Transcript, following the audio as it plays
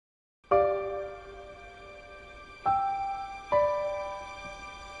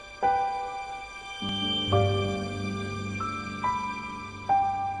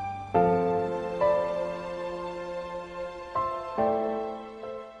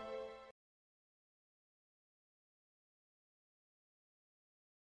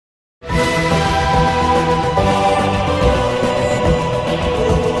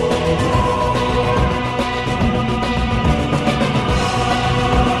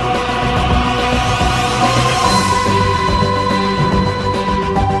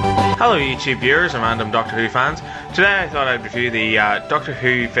Hello YouTube viewers and random Doctor Who fans. Today I thought I'd review the Doctor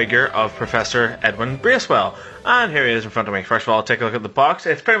Who figure of Professor Edwin Bracewell. And here he is in front of me. First of all, take a look at the box.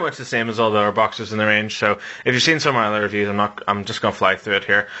 It's pretty much the same as all the other boxes in the range, so if you've seen some of my other reviews, I'm just going to fly through it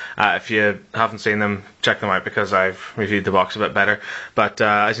here. If you haven't seen them, check them out because I've reviewed the box a bit better. But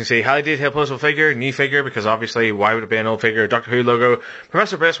as you can see, highly detailed posable figure, new figure, because obviously why would it be an old figure? Doctor Who logo,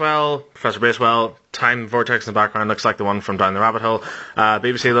 Professor Bracewell, time vortex in the background, looks like the one from Down the Rabbit Hole.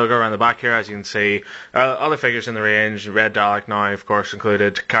 BBC logo around the back here, as you can see. Other figures in the range, Red Dalek now, of course,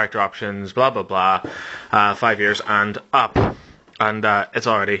 included, character options, blah blah blah, 5 years and up. And it's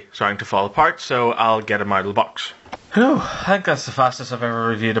already starting to fall apart, so I'll get him out of the box. Whew, I think that's the fastest I've ever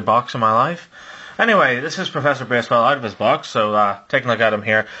reviewed a box in my life. Anyway, this is Professor Bracewell out of his box, so taking a look at him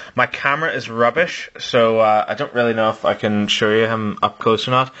here. My camera is rubbish, so I don't really know if I can show you him up close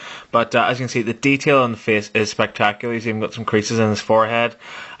or not. But as you can see, the detail on the face is spectacular. He's even got some creases in his forehead.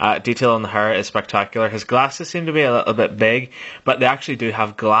 Detail on the hair is spectacular. His glasses seem to be a little bit big, but they actually do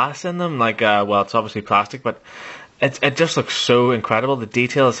have glass in them. Like, well, it's obviously plastic, but it just looks so incredible. The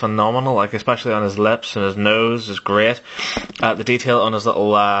detail is phenomenal, like especially on his lips and his nose is great. The detail on his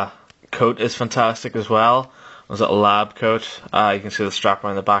little coat is fantastic as well. His little lab coat. You can see the strap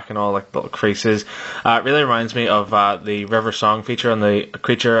around the back and all, like little creases. It really reminds me of the River Song feature and the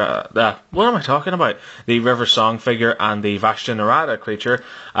creature. What am I talking about? The River Song figure and the Vashta Narada creature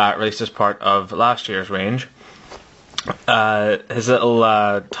released as part of last year's range. His little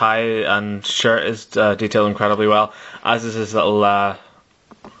tie and shirt is detailed incredibly well, as is his little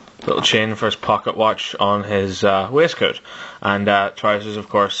chain for his pocket watch on his waistcoat, and trousers, of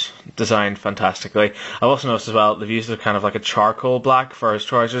course, designed fantastically. I've also noticed as well they've used a kind of like a charcoal black for his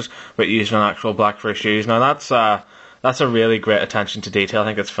trousers, but used an actual black for his shoes. Now that's a really great attention to detail. I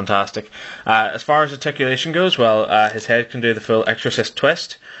think it's fantastic. As far as articulation goes, well, his head can do the full exorcist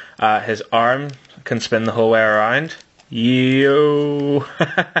twist. His arm can spin the whole way around. Yo.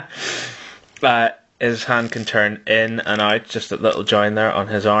 His hand can turn in and out, just a little join there on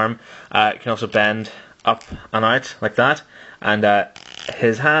his arm. It can also bend up and out like that, and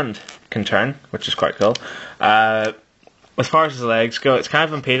his hand can turn, which is quite cool. As far as his legs go, it's kind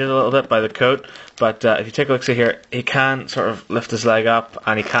of impeded a little bit by the coat, but if you take a look see here, he can sort of lift his leg up,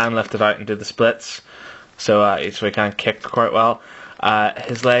 and he can lift it out and do the splits, so he can kick quite well.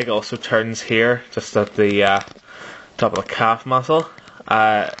 His leg also turns here, just at the top of the calf muscle.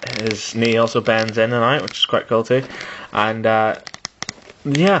 His knee also bends in and out, which is quite cool too. And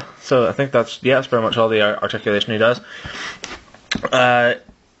yeah, so I think that's pretty much all the articulation he does.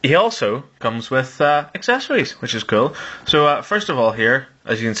 He also comes with accessories, which is cool. So first of all here,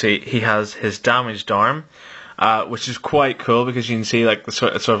 as you can see, he has his damaged arm, which is quite cool because you can see like it's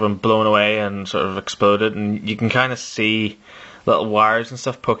sort of been blown away and sort of exploded, and you can kind of see little wires and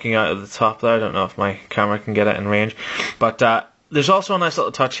stuff poking out of the top there. I don't know if my camera can get it in range, but there's also a nice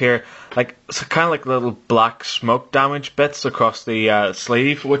little touch here, like it's kind of like little black smoke damage bits across the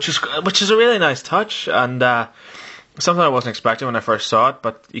sleeve, which is a really nice touch, and something I wasn't expecting when I first saw it.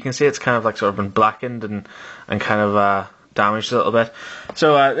 But you can see it's kind of like sort of been blackened and kind of damaged a little bit.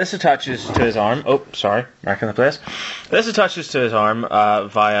 So this attaches to his arm. Oh, sorry, marking the place. This attaches to his arm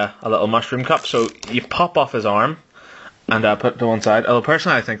via a little mushroom cup. So you pop off his arm and put it to one side. Although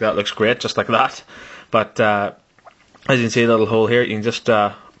personally I think that looks great just like that. But as you can see, a little hole here, you can just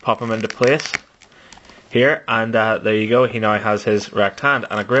pop him into place here, and there you go. He now has his wrecked hand,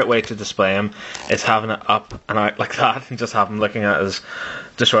 and a great way to display him is having it up and out like that, and just have him looking at his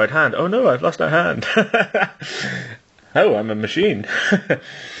destroyed hand. Oh no, I've lost my hand. Oh, I'm a machine.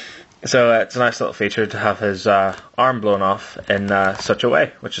 So it's a nice little feature to have his arm blown off in such a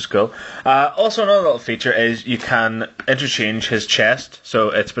way, which is cool. Also another little feature is you can interchange his chest, so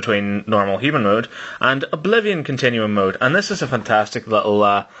it's between normal human mode and Oblivion Continuum mode. And this is a fantastic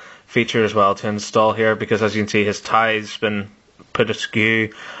little feature as well to install here, because as you can see his tie's been put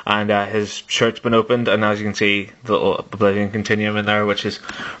askew and his shirt's been opened, and as you can see the little Oblivion Continuum in there, which is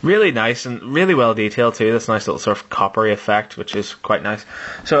really nice and really well detailed too. This nice little sort of coppery effect, which is quite nice.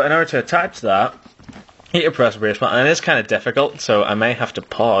 So in order to attach that, you press Bracewell, and it is kind of difficult, so I may have to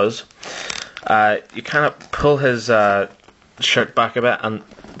pause. You kind of pull his shirt back a bit and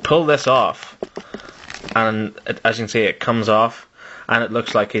pull this off, and as you can see it comes off, and it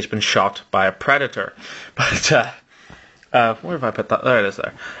looks like he's been shot by a predator. But where have I put that? There it is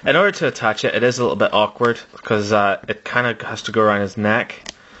there. In order to attach it, it is a little bit awkward because it kind of has to go around his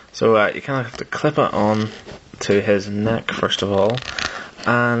neck. So you kind of have to clip it on to his neck first of all,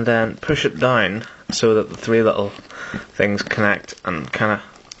 and then push it down so that the three little things connect, and kind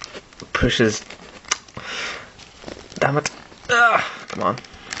of pushes. Damn it! Come on.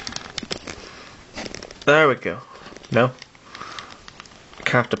 There we go. No? I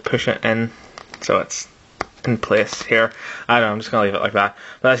have to push it in so it's in place here. I don't know, I'm just going to leave it like that.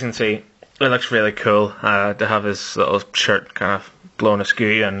 But as you can see, it looks really cool to have his little shirt kind of blown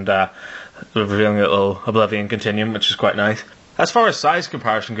askew and revealing a little Oblivion continuum, which is quite nice. As far as size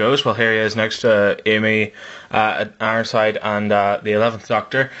comparison goes, well, here he is next to Amy, Ironside, and the 11th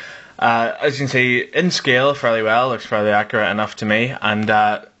Doctor. As you can see, in scale fairly well, looks fairly accurate enough to me, and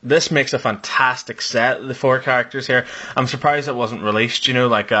this makes a fantastic set, the 4 characters here. I'm surprised it wasn't released, you know,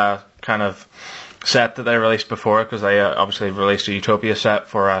 like a kind of set that they released before, because they obviously released a Utopia set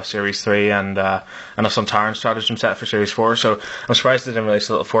for Series 3 and a Sontaran Stratagem set for Series 4, so I'm surprised they didn't release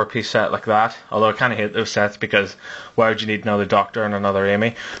a little 4-piece set like that, although I kind of hate those sets because why would you need another Doctor and another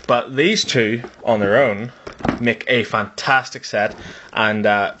Amy? But these two, on their own, make a fantastic set and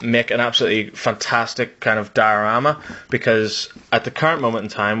make an absolutely fantastic kind of diorama, because at the current moment in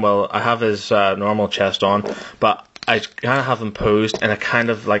time, well, I have his normal chest on, but I kind of have them posed in a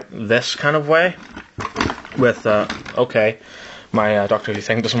kind of like this kind of way with, okay, my Doctor Who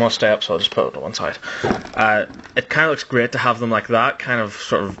thing doesn't want to stay up, so I'll just put it to one side. It kind of looks great to have them like that, kind of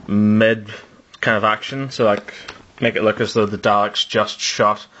sort of mid kind of action, so like make it look as though the Daleks just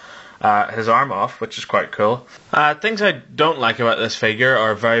shot his arm off, which is quite cool. Things I don't like about this figure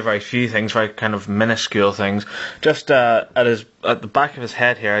are very, very few things, very kind of minuscule things. Just at the back of his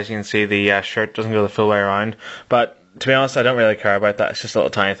head here, as you can see, the shirt doesn't go the full way around, but to be honest, I don't really care about that. It's just a little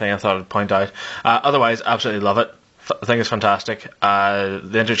tiny thing I thought I'd point out. Otherwise, absolutely love it. I think it's fantastic.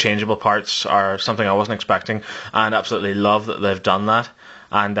 The interchangeable parts are something I wasn't expecting, and absolutely love that they've done that.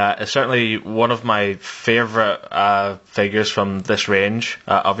 And it's certainly one of my favourite figures from this range,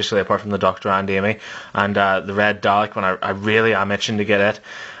 obviously apart from the Doctor and Amy, and the Red Dalek, when I really am itching to get it.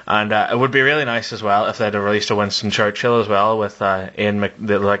 And it would be really nice as well if they'd have released a Winston Churchill as well with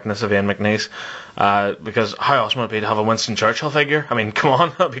the likeness of Ian McNeice, because how awesome would it be to have a Winston Churchill figure? I mean, come on,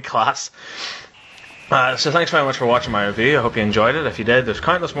 that'd be class. So thanks very much for watching my review. I hope you enjoyed it. If you did, there's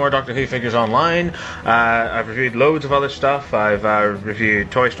countless more Doctor Who figures online. I've reviewed loads of other stuff. I've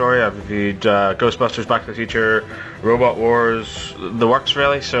reviewed Toy Story, I've reviewed Ghostbusters, Back to the Future, Robot Wars, the works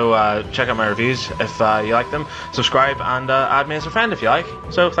really. So check out my reviews if you like them. Subscribe and add me as a friend if you like.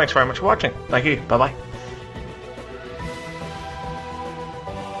 So thanks very much for watching. Thank you. Bye bye.